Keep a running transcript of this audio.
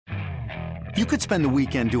You could spend the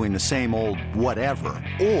weekend doing the same old whatever,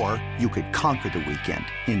 or you could conquer the weekend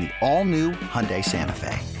in the all-new Hyundai Santa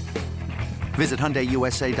Fe. Visit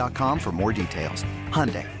HyundaiUSA.com for more details.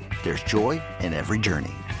 Hyundai, there's joy in every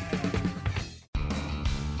journey.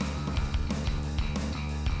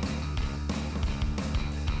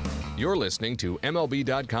 You're listening to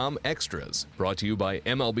MLB.com Extras, brought to you by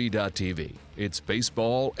MLB.tv. It's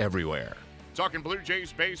baseball everywhere. Talking Blue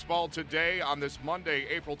Jays baseball today on this Monday,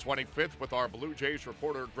 April 25th, with our Blue Jays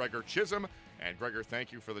reporter, Gregor Chisholm. And Gregor,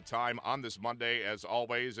 thank you for the time on this Monday, as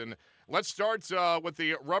always. And let's start with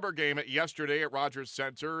the rubber game yesterday at Rogers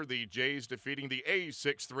Center. The Jays defeating the A's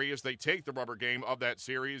 6-3 as they take the rubber game of that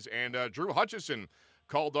series. And Drew Hutchison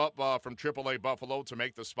called up from AAA Buffalo to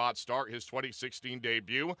make the spot start, his 2016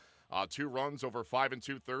 debut. 2 runs over 5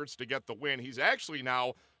 2/3 to get the win. He's actually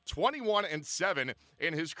now 21-7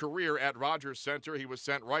 in his career at Rogers Center. He was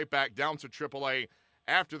sent right back down to AAA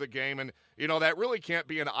after the game. And, you know, that really can't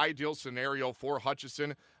be an ideal scenario for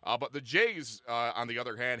Hutchison. But the Jays, on the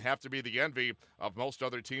other hand, have to be the envy of most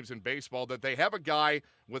other teams in baseball, that they have a guy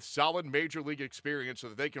with solid major league experience so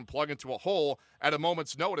that they can plug into a hole at a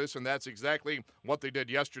moment's notice. And that's exactly what they did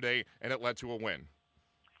yesterday, and it led to a win.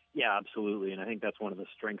 Yeah, absolutely. And I think that's one of the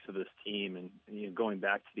strengths of this team. And you know, going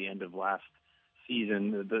back to the end of last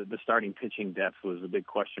season, the starting pitching depth was a big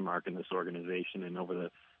question mark in this organization. And over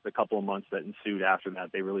the couple of months that ensued after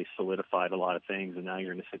that, they really solidified a lot of things. And now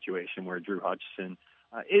you're in a situation where Drew Hutchison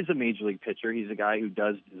is a major league pitcher. He's a guy who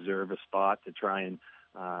does deserve a spot to try and,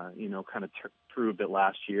 kind of prove that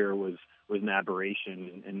last year was an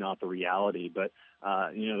aberration and not the reality. But,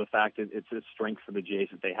 the fact that it's a strength for the Jays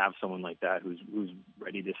that they have someone like that who's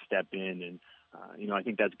ready to step in. And, I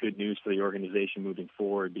think that's good news for the organization moving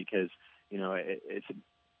forward because, it's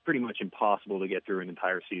pretty much impossible to get through an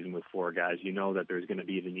entire season with 4 guys. You know that there's going to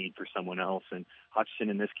be the need for someone else. And Hutchison,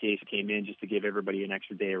 in this case, came in just to give everybody an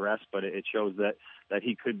extra day of rest, but it shows that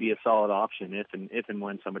he could be a solid option if and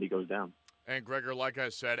when somebody goes down. And, Gregor, like I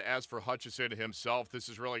said, as for Hutchison himself, this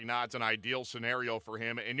is really not an ideal scenario for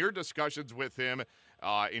him. In your discussions with him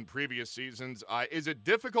in previous seasons, is it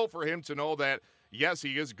difficult for him to know that, yes,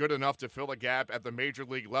 he is good enough to fill a gap at the major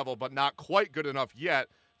league level, but not quite good enough yet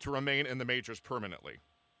to remain in the majors permanently?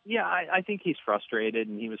 Yeah, I think he's frustrated,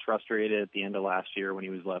 and he was frustrated at the end of last year when he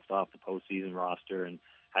was left off the postseason roster and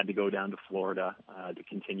had to go down to Florida to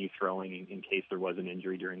continue throwing in case there was an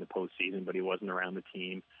injury during the postseason, but he wasn't around the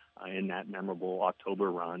team in that memorable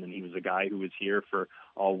October run. And he was a guy who was here for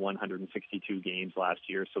all 162 games last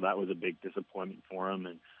year, so that was a big disappointment for him.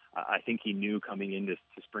 And I think he knew coming into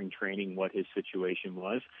spring training what his situation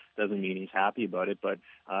was. Doesn't mean he's happy about it, but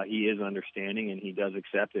he is understanding and he does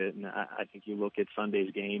accept it. And I think you look at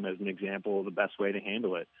Sunday's game as an example of the best way to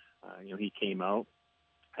handle it. He came out,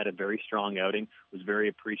 had a very strong outing, was very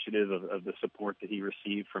appreciative of the support that he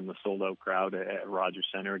received from the sold-out crowd at Rogers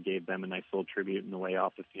Center, gave them a nice little tribute on the way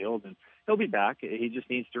off the field, and he'll be back. He just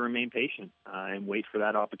needs to remain patient and wait for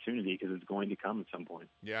that opportunity because it's going to come at some point.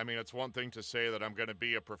 Yeah, I mean, it's one thing to say that I'm going to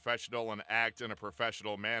be a professional and act in a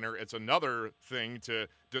professional manner. It's another thing to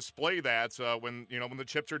display that when the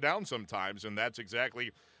chips are down sometimes, and that's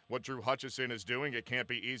exactly what Drew Hutchison is doing. It can't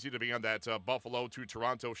be easy to be on that Buffalo to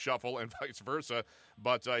Toronto shuffle and vice versa,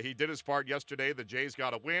 but he did his part yesterday. The Jays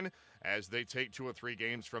got a win as they take 2 of 3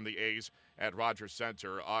 games from the A's at Rogers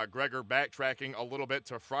Center. Gregor, backtracking a little bit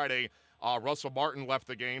to Friday, Russell Martin left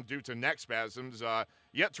the game due to neck spasms,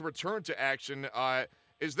 yet to return to action.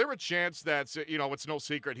 Is there a chance that, it's no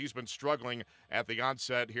secret he's been struggling at the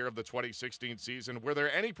onset here of the 2016 season? Were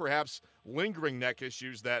there any perhaps lingering neck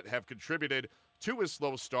issues that have contributed to his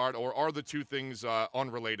slow start, or are the two things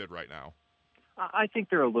unrelated right now? I think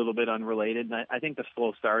they're a little bit unrelated. And I think the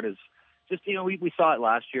slow start is just, we saw it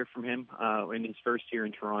last year from him. In his first year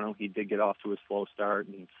in Toronto, he did get off to a slow start,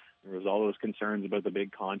 and there was all those concerns about the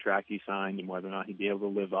big contract he signed and whether or not he'd be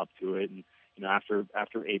able to live up to it. And after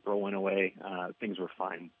April went away, things were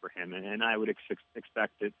fine for him, and I would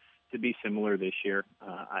expect it to be similar this year.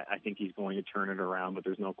 I think he's going to turn it around, but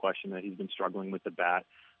there's no question that he's been struggling with the bat.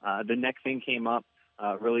 The neck thing came up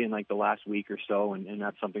really in like the last week or so, and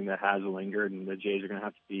that's something that has lingered, and the Jays are going to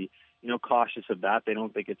have to be, cautious of that. They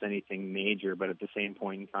don't think it's anything major, but at the same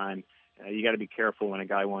point in time, you got to be careful when a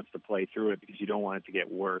guy wants to play through it because you don't want it to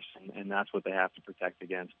get worse, and that's what they have to protect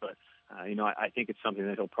against. But, I think it's something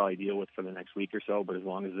that he'll probably deal with for the next week or so, but as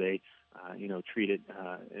long as they, treat it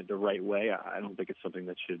the right way, I don't think it's something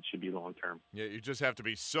that should be long-term. Yeah, you just have to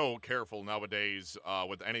be so careful nowadays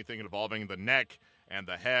with anything involving the neck and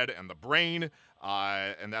the head and the brain,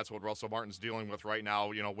 and that's what Russell Martin's dealing with right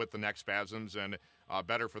now, with the neck spasms, and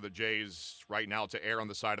better for the Jays right now to err on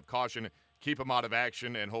the side of caution, keep him out of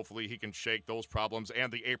action, and hopefully he can shake those problems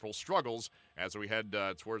and the April struggles as we head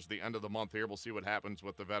towards the end of the month here. We'll see what happens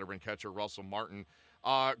with the veteran catcher, Russell Martin.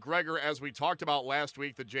 Gregor, as we talked about last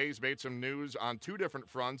week, the Jays made some news on two different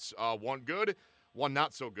fronts, one good, one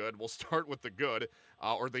not so good. We'll start with the good,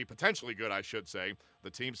 or the potentially good, I should say. The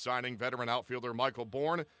team signing veteran outfielder Michael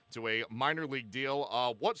Bourn to a minor league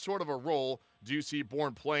deal. What sort of a role do you see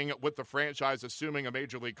Bourn playing with the franchise, assuming a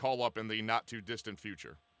major league call-up in the not-too-distant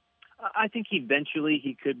future? I think eventually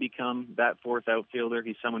he could become that fourth outfielder.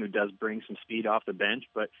 He's someone who does bring some speed off the bench,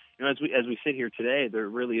 but as we sit here today, there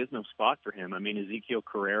really is no spot for him. I mean, Ezekiel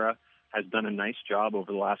Carrera has done a nice job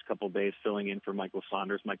over the last couple of days filling in for Michael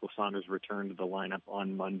Saunders. Michael Saunders returned to the lineup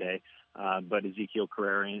on Monday, but Ezekiel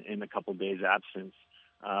Carrera, in a couple of days' absence,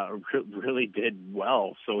 really did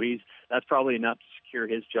well. So that's probably enough to secure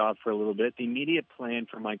his job for a little bit. The immediate plan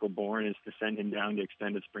for Michael Bourn is to send him down to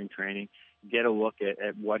extended spring training, get a look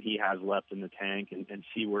at what he has left in the tank, and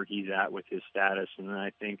see where he's at with his status. And then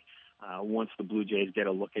I think once the Blue Jays get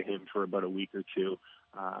a look at him for about a week or two,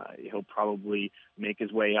 he'll probably make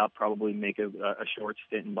his way up, probably make a short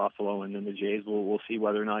stint in Buffalo, and then the Jays will see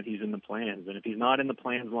whether or not he's in the plans. And if he's not in the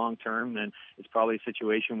plans long term, then it's probably a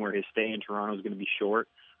situation where his stay in Toronto is going to be short.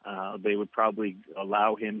 They would probably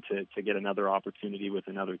allow him to get another opportunity with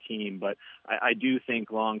another team. But I do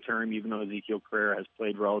think long term, even though Ezekiel Carrera has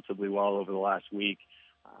played relatively well over the last week,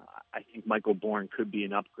 I think Michael Bourn could be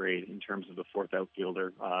an upgrade in terms of the fourth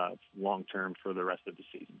outfielder long-term for the rest of the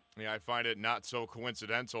season. Yeah, I find it not so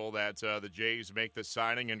coincidental that the Jays make this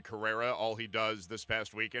signing, and Carrera, all he does this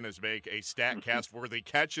past weekend is make a StatCast-worthy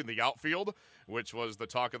catch in the outfield, which was the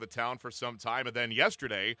talk of the town for some time. And then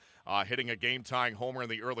yesterday, hitting a game-tying homer in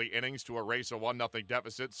the early innings to erase a 1-0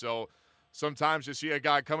 deficit. So sometimes you see a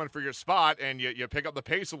guy coming for your spot, and you pick up the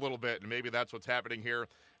pace a little bit, and maybe that's what's happening here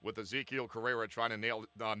with Ezekiel Carrera trying to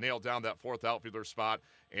nail down that fourth outfielder spot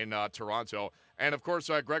in Toronto. And, of course,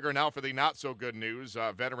 Gregor, now for the not-so-good news,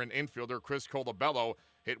 veteran infielder Chris Colabello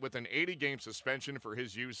hit with an 80-game suspension for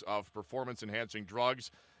his use of performance-enhancing drugs.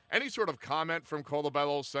 Any sort of comment from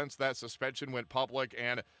Colabello since that suspension went public,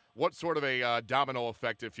 and what sort of a domino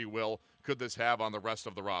effect, if you will, could this have on the rest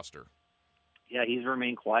of the roster? Yeah, he's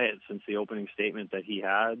remained quiet since the opening statement that he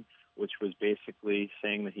had, which was basically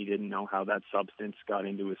saying that he didn't know how that substance got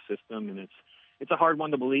into his system. And it's a hard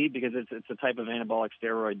one to believe because it's a type of anabolic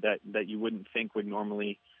steroid that you wouldn't think would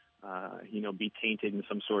normally be tainted in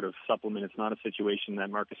some sort of supplement. It's not a situation that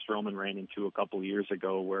Marcus Stroman ran into a couple years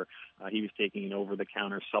ago where he was taking an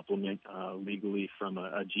over-the-counter supplement legally from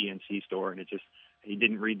a GNC store, and he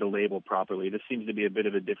didn't read the label properly. This seems to be a bit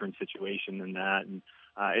of a different situation than that, and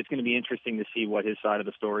it's going to be interesting to see what his side of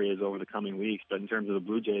the story is over the coming weeks. But in terms of the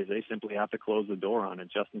Blue Jays, they simply have to close the door on it.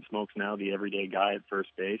 Justin Smoak's now the everyday guy at first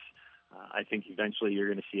base. I think eventually you're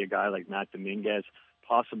going to see a guy like Matt Dominguez,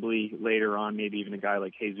 possibly later on, maybe even a guy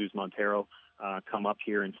like Jesus Montero come up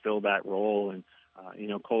here and fill that role. And,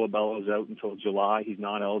 Colabello's out until July. He's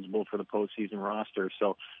not eligible for the postseason roster.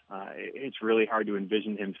 So it's really hard to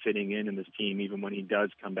envision him fitting in this team, even when he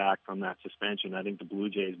does come back from that suspension. I think the Blue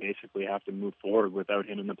Jays basically have to move forward without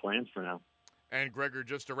him in the plans for now. And, Gregor,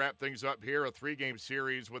 just to wrap things up here, a 3-game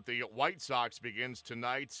series with the White Sox begins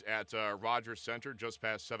tonight at Rogers Center, just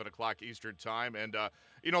past 7 o'clock Eastern time. And,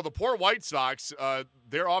 the poor White Sox,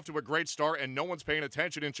 they're off to a great start, and no one's paying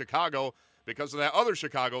attention in Chicago because of that other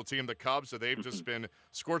Chicago team, the Cubs. So they've just been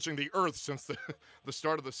scorching the earth since the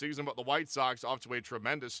start of the season. But the White Sox off to a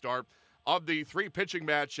tremendous start. Of the 3 pitching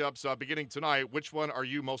matchups beginning tonight, which one are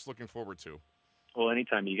you most looking forward to? Well,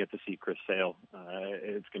 anytime you get to see Chris Sale,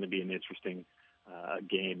 it's going to be an interesting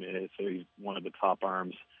game. So he's one of the top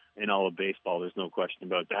arms in all of baseball. There's no question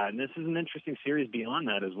about that. And this is an interesting series beyond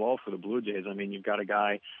that as well for the Blue Jays. I mean, you've got a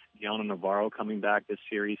guy, Gianna Navarro, coming back this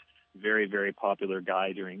series. Very, very popular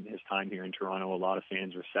guy during his time here in Toronto. A lot of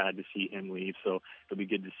fans were sad to see him leave, so it'll be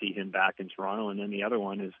good to see him back in Toronto. And then the other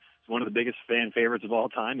one is one of the biggest fan favorites of all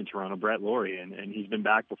time in Toronto, Brett Lawrie. And he's been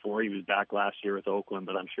back before. He was back last year with Oakland,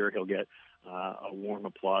 but I'm sure he'll get a warm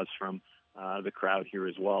applause from the crowd here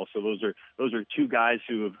as well. So those are two guys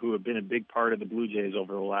who have been a big part of the Blue Jays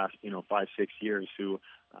over the last 5-6 years who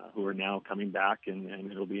are now coming back, and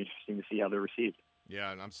it'll be interesting to see how they're received.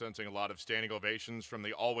 Yeah, and I'm sensing a lot of standing ovations from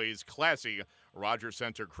the always classy Rogers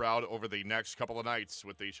Center crowd over the next couple of nights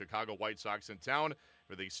with the Chicago White Sox in town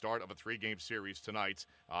for the start of a 3-game series tonight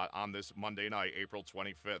on this Monday night, April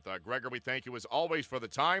 25th. Gregor, we thank you as always for the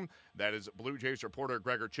time. That is Blue Jays reporter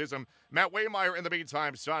Gregor Chisholm. Matt Waymeyer in the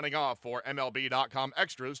meantime signing off for MLB.com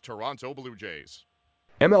Extras Toronto Blue Jays.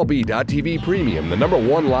 MLB.tv Premium, the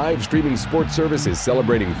 #1 live streaming sports service, is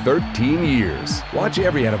celebrating 13 years. Watch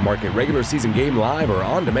every out-of-market regular season game live or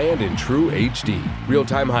on demand in true HD.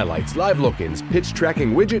 Real-time highlights, live look-ins, pitch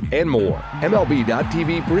tracking widget, and more.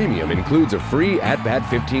 MLB.tv Premium includes a free At-Bat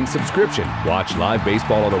 15 subscription. Watch live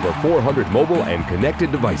baseball on over 400 mobile and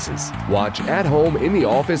connected devices. Watch at home, in the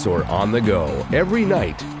office, or on the go every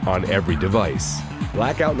night on every device.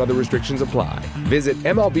 Blackout and other restrictions apply. Visit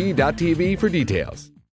MLB.tv for details.